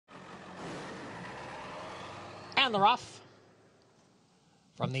And the rough.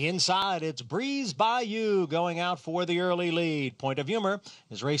 From the inside, it's Breeze Bayou going out for the early lead. Point of Humor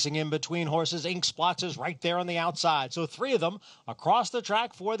is racing in between horses. Ink Spots is right there on the outside. So three of them across the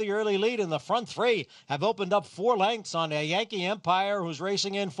track for the early lead. And the front three have opened up 4 lengths on a Yankee Empire, who's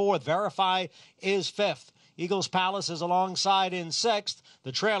racing in fourth. Verify is fifth. Eagles Palace is alongside in sixth.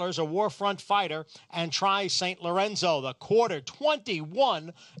 The trailers are Warfront Fighter and Try St. Lorenzo. The quarter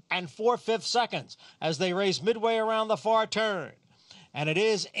 21 and 4/5 seconds as they race midway around the far turn. And it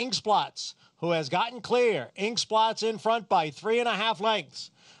is Ink Spots who has gotten clear. Ink Spots in front by 3.5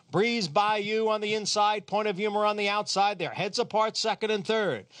 lengths. Breeze Bayou on the inside, Point of Humor on the outside. They're heads apart, second and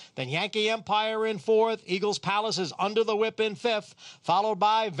third. Then Yankee Empire in fourth. Eagles Palace is under the whip in fifth, followed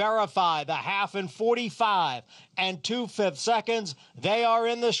by Verify, the half in 45 and 2/5 seconds. They are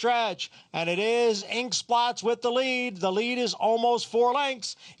in the stretch, and it is Ink Spots with the lead. The lead is almost 4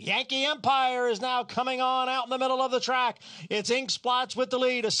 lengths. Yankee Empire is now coming on out in the middle of the track. It's Ink Spots with the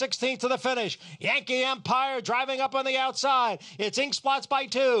lead, a 16th to the finish. Yankee Empire driving up on the outside. It's Ink Spots by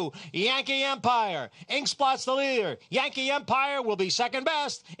 2. Yankee Empire. Ink Spots the leader. Yankee Empire will be second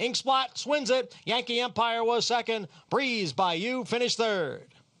best. Ink Spots wins it. Yankee Empire was second. Breeze Bayou finished third.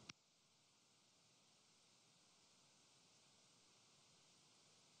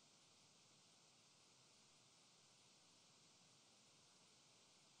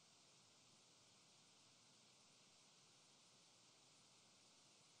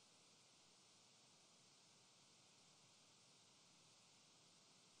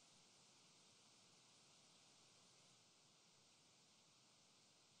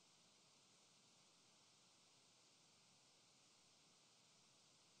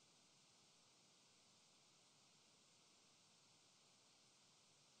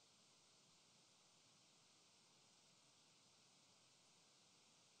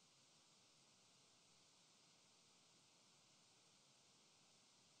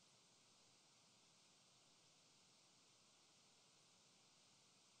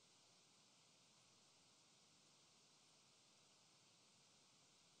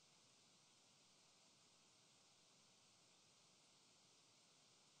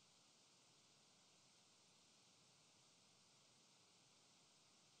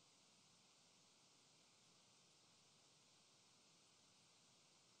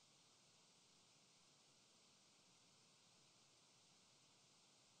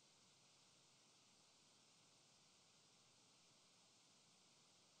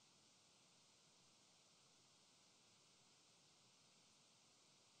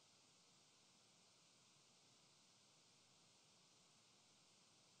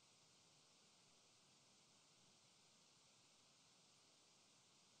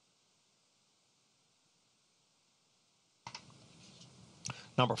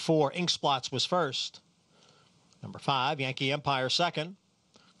 Number 4, Ink Spots was first. Number 5, Yankee Empire second.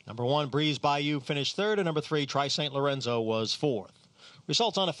 Number 1, Breeze Bayou finished third. And number 3, Try St. Lorenzo was fourth.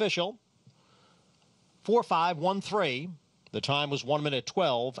 Results unofficial. 4-5-1-3. The time was 1 minute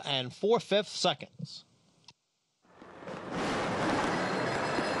 12 and 4/5 seconds.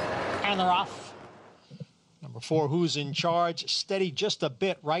 And they're off. Number 4, Who's in Charge, steady just a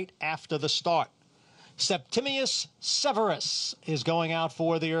bit right after the start. Septimius Severus is going out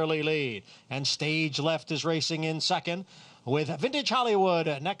for the early lead. And Stage Left is racing in second, with Vintage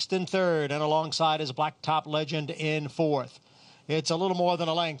Hollywood next in third, and alongside is Blacktop Legend in fourth. It's a little more than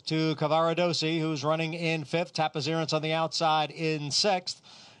a length to Cavaradossi, who's running in fifth. Tapazirance on the outside in sixth.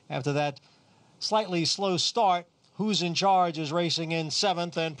 After that slightly slow start, Who's in Charge is racing in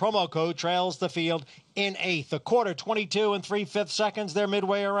seventh, and Promo Code trails the field in eighth. The quarter 22 and 3/5 seconds. They're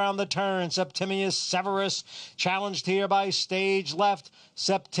midway around the turn. Septimius Severus challenged here by Stage Left.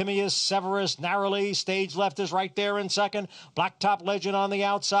 Septimius Severus narrowly. Stage Left is right there in second. Blacktop Legend on the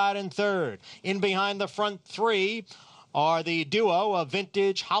outside in third. In behind the front three are the duo of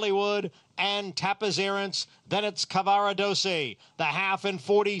Vintage Hollywood and Tapazirance. Then it's Cavaradossi, the half in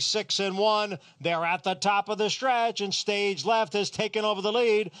 46 and 1. They're at the top of the stretch, and Stage Left has taken over the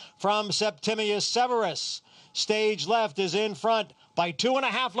lead from Septimius Severus. Stage Left is in front by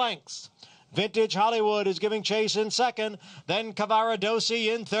 2.5 lengths. Vintage Hollywood is giving chase in second, then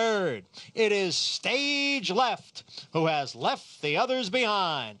Cavaradossi in third. It is Stage Left who has left the others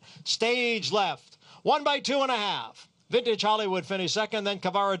behind. Stage Left won by 2.5. Vintage Hollywood finished second, then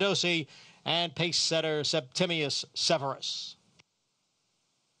Cavaradossi and pace setter Septimius Severus.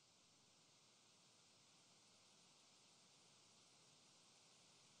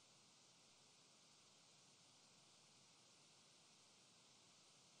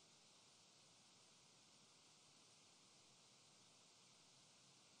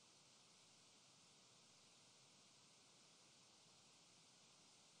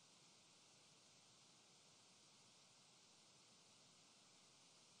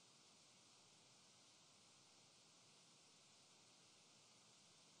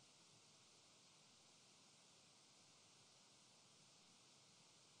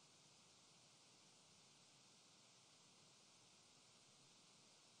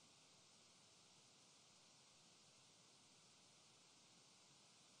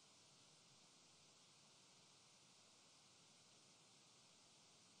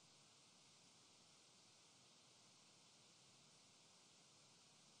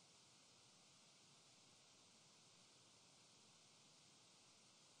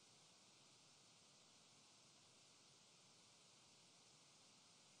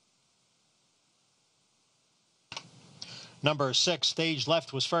 Number 6, Stage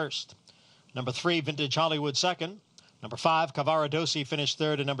Left, was first. Number 3, Vintage Hollywood, second. Number 5, Cavaradossi finished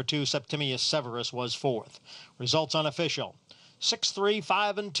third, and number 2, Septimius Severus, was fourth. Results unofficial: 6-3,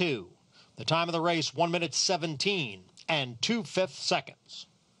 5 and 2. The time of the race, 1 minute 17 and 2/5 seconds.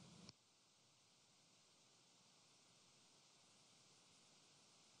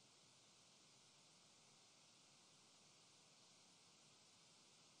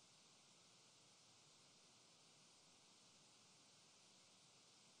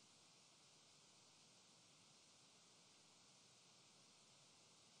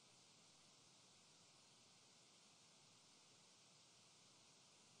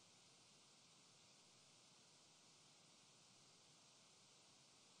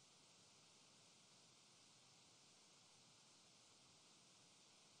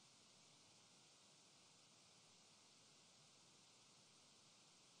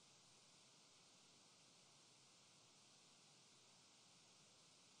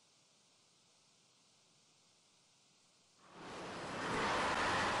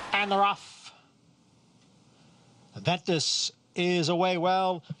 And they're off. Ventus is away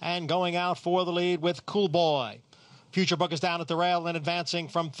well and going out for the lead with Cool Boy. Future Book is down at the rail and advancing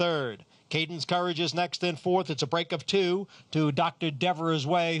from third. Caden's Courage is next in fourth. It's a break of 2 to Dr. Devereux's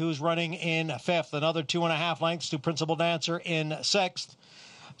Way, who's running in fifth. Another 2.5 lengths to Principal Dancer in sixth.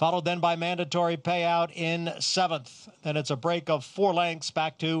 Followed then by Mandatory Payout in seventh. Then it's a break of 4 lengths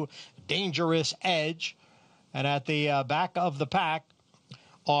back to Dangerous Edge. And at the back of the pack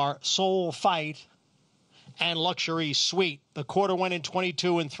are Soul Fight and Luxury Suite. The quarter went in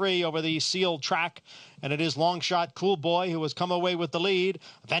 22 and 3 over the sealed track, and it is Long Shot Cool Boy who has come away with the lead.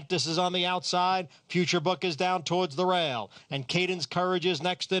 Ventus is on the outside. Future Book is down towards the rail, and Caden's Courage is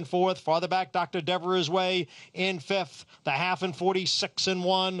next in fourth. Farther back, Dr. Devereux's Way in fifth. The half in 46 and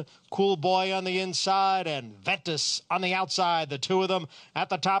 1. Cool Boy on the inside and Ventus on the outside. The two of them at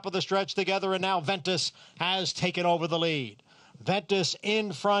the top of the stretch together, and now Ventus has taken over the lead. Ventus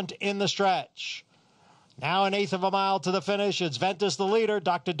in front in the stretch. Now an eighth of a mile to the finish. It's Ventus the leader.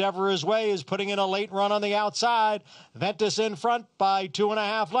 Dr. Devereux's Way is putting in a late run on the outside. Ventus in front by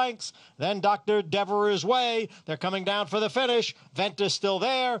 2.5 lengths. Then Dr. Devereux's Way. They're coming down for the finish. Ventus still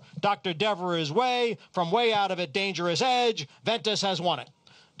there. Dr. Devereux's Way. From way out of it, Dangerous Edge. Ventus has won it.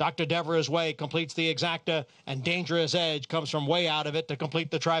 Dr. Devereux's Way completes the exacta, and Dangerous Edge comes from way out of it to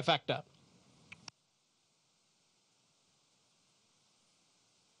complete the trifecta.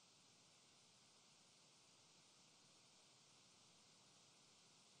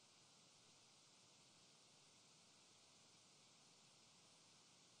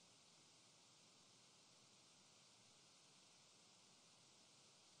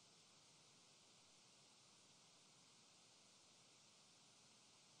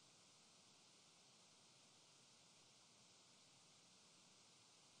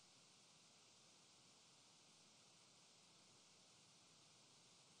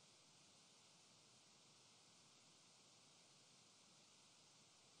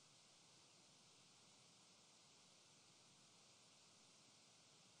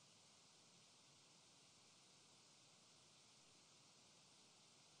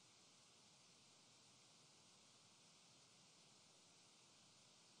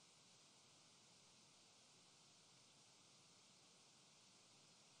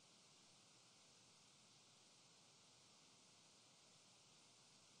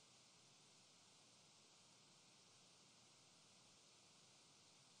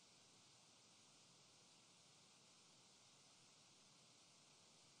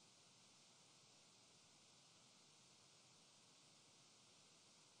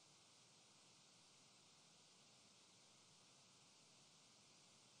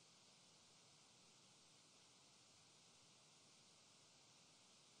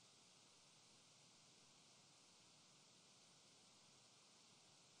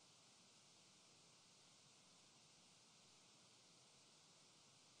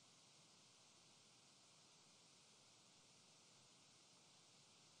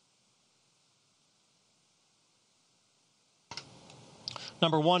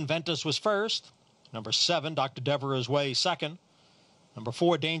 Number 1, Ventus, was first. Number 7, Dr. Devereux's Way, second. Number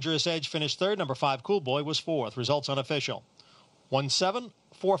 4, Dangerous Edge, finished third. Number 5, Cool Boy, was fourth. Results unofficial: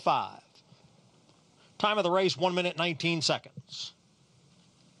 1:7:45. Time of the race, 1 minute 19 seconds.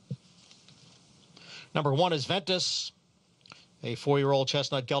 Number 1 is Ventus, a 4-year-old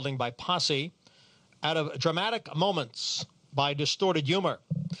chestnut gelding by Posse. Out of Dramatic Moments by Distorted Humor.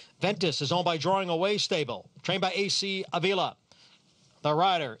 Ventus is owned by Drawing Away Stable, trained by A.C. Avila. The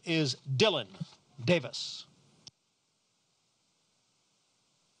rider is Dylan Davis.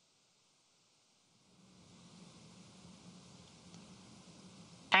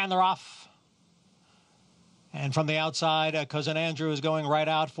 And they're off. And from the outside, Cousin Andrew is going right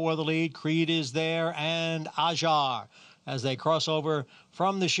out for the lead. Creed is there, and Ajar as they cross over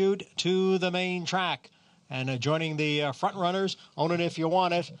from the chute to the main track. And joining the front runners, Own It If You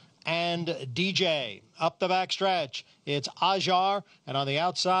Want It, and DJ. Up the back stretch, it's Ajar, and on the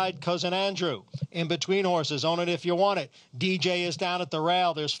outside, Cousin Andrew. In between horses, Own It If You Want It. DJ is down at the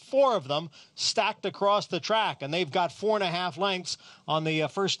rail. There's 4 of them stacked across the track, and they've got 4.5 lengths on the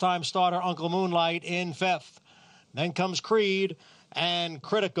first-time starter, Uncle Moonlight, in 5th. Then comes Creed and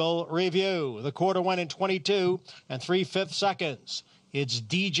Critical Review. The quarter went in 22 and 3/5 seconds. It's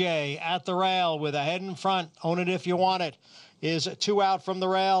DJ at the rail with a head in front. Own It If You Want It is 2 out from the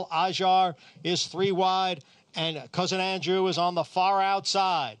rail. Ajar is 3 wide, and Cousin Andrew is on the far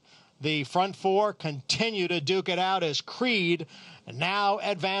outside. The front 4 continue to duke it out as Creed now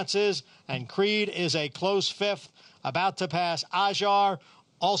advances, and Creed is a close 5th, about to pass Ajar.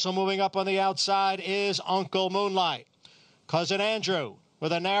 Also moving up on the outside is Uncle Moonlight. Cousin Andrew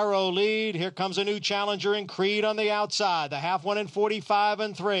with a narrow lead. Here comes a new challenger in Creed on the outside. The half went in 45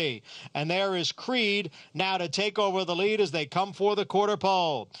 and 3. And there is Creed now to take over the lead as they come for the quarter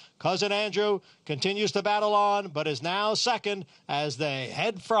pole. Cousin Andrew continues to battle on, but is now second as they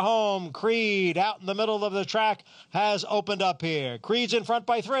head for home. Creed out in the middle of the track has opened up here. Creed's in front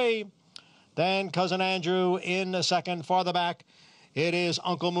by 3. Then Cousin Andrew in the second. Farther back, it is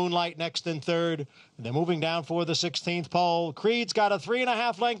Uncle Moonlight next in third. They're moving down for the 16th pole. Creed's got a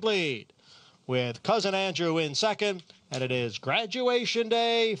 3.5 length lead with Cousin Andrew in second. And it is graduation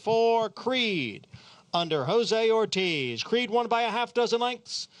day for Creed under Jose Ortiz. Creed won by a half dozen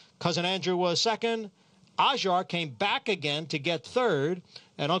lengths. Cousin Andrew was second. Ajar came back again to get third.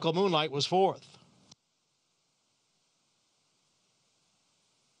 And Uncle Moonlight was fourth.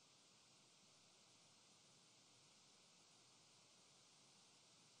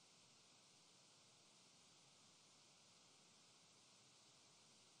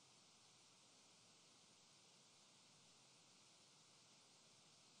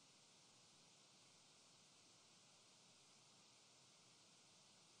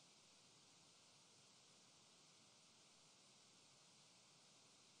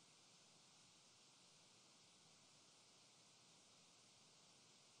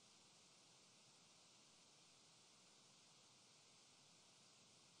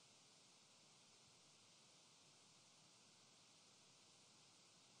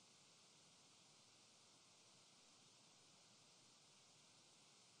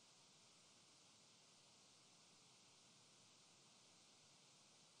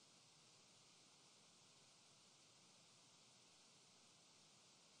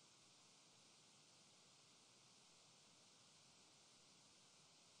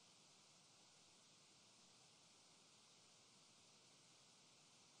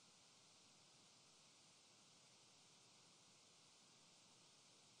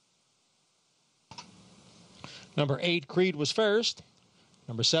 Number 8, Creed was first.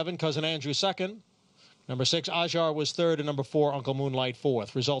 Number 7, Cousin Andrew second. Number 6, Ajar was third. And number 4, Uncle Moonlight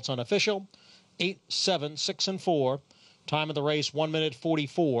fourth. Results unofficial: 8, 7, 6, and 4. Time of the race, 1 minute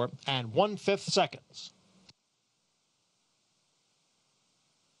 44 and 1/5 seconds.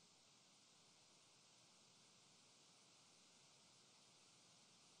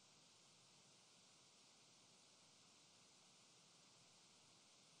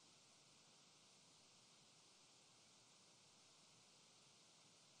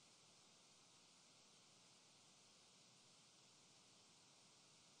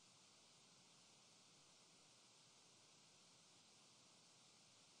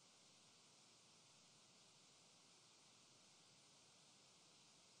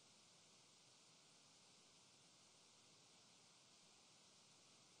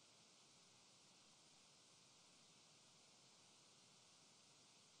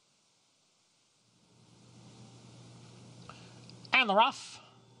 And they're off.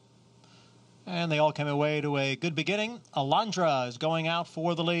 And they all came away to a good beginning. Alondra is going out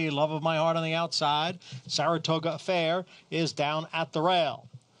for the lead. Love of My Heart on the outside. Saratoga Affair is down at the rail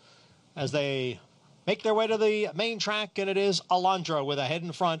as they make their way to the main track, and it is Alondra with a head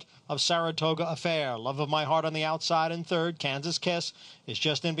in front of Saratoga Affair. Love of My Heart on the outside in third. Kansas Kiss is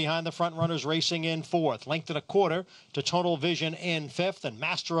just in behind the front runners, racing in fourth. Length and a quarter to Total Vision in fifth, and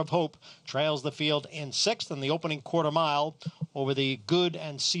Master of Hope trails the field in sixth in the opening quarter mile over the good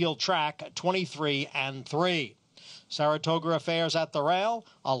and sealed track, 23 and 3. Saratoga Affair's at the rail.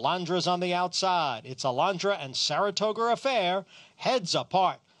 Alondra's on the outside. It's Alondra and Saratoga Affair heads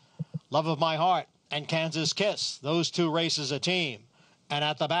apart. Love of My Heart and Kansas Kiss, those two races a team. And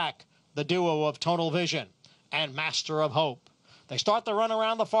at the back, the duo of Total Vision and Master of Hope. They start the run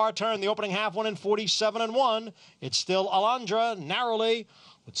around the far turn. The opening half went in 47-1. It's still Alondra narrowly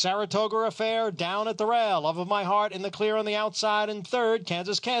with Saratoga Affair down at the rail. Love of My Heart in the clear on the outside in third.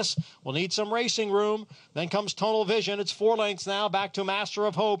 Kansas Kiss will need some racing room. Then comes Tonal Vision. It's 4 lengths now back to Master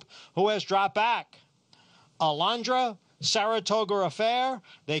of Hope, who has dropped back. Alondra, Saratoga Affair,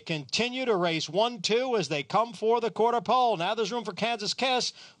 they continue to race 1-2 as they come for the quarter pole. Now there's room for Kansas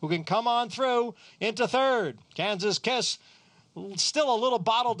Kiss, who can come on through into third. Kansas Kiss still a little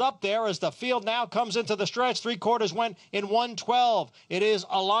bottled up there as the field now comes into the stretch. 3/4 went in 1:12. It is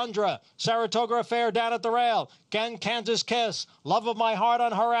Alondra, Saratoga Affair down at the rail. Kansas Kiss, Love of My Heart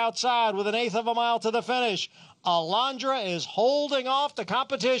on her outside with 1/8 of a mile to the finish. Alondra is holding off the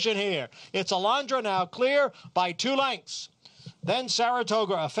competition here. It's Alondra now clear by 2 lengths. Then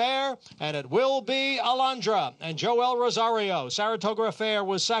Saratoga Affair, and it will be Alondra and Joel Rosario. Saratoga Affair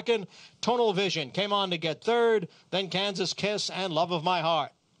was second. Tonal Vision came on to get third. Then Kansas Kiss and Love of My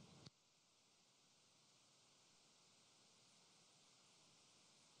Heart.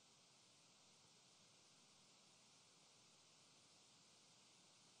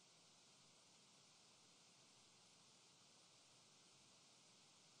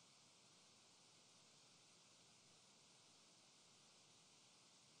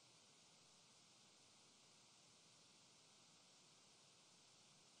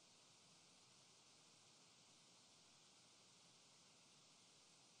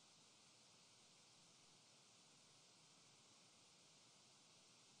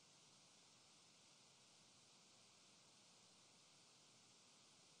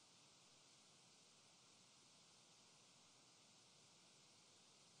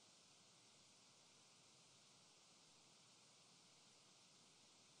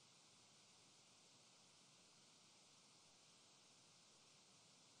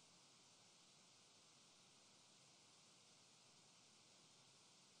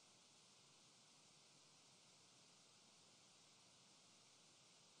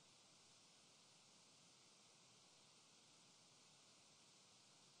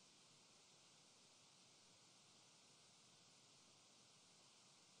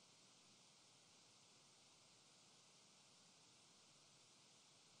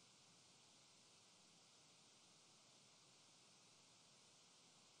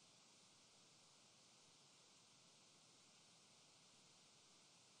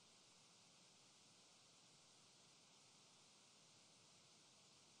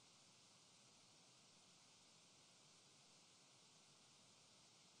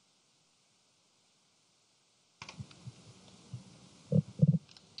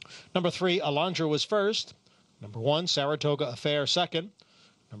 Number 3, Alondra was first. Number 1, Saratoga Affair second.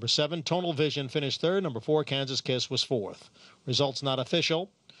 Number 7, Tonal Vision finished third. Number 4, Kansas Kiss was fourth. Results not official.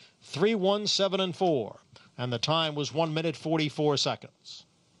 3, 1, 7, and 4. And the time was 1 minute 44 seconds.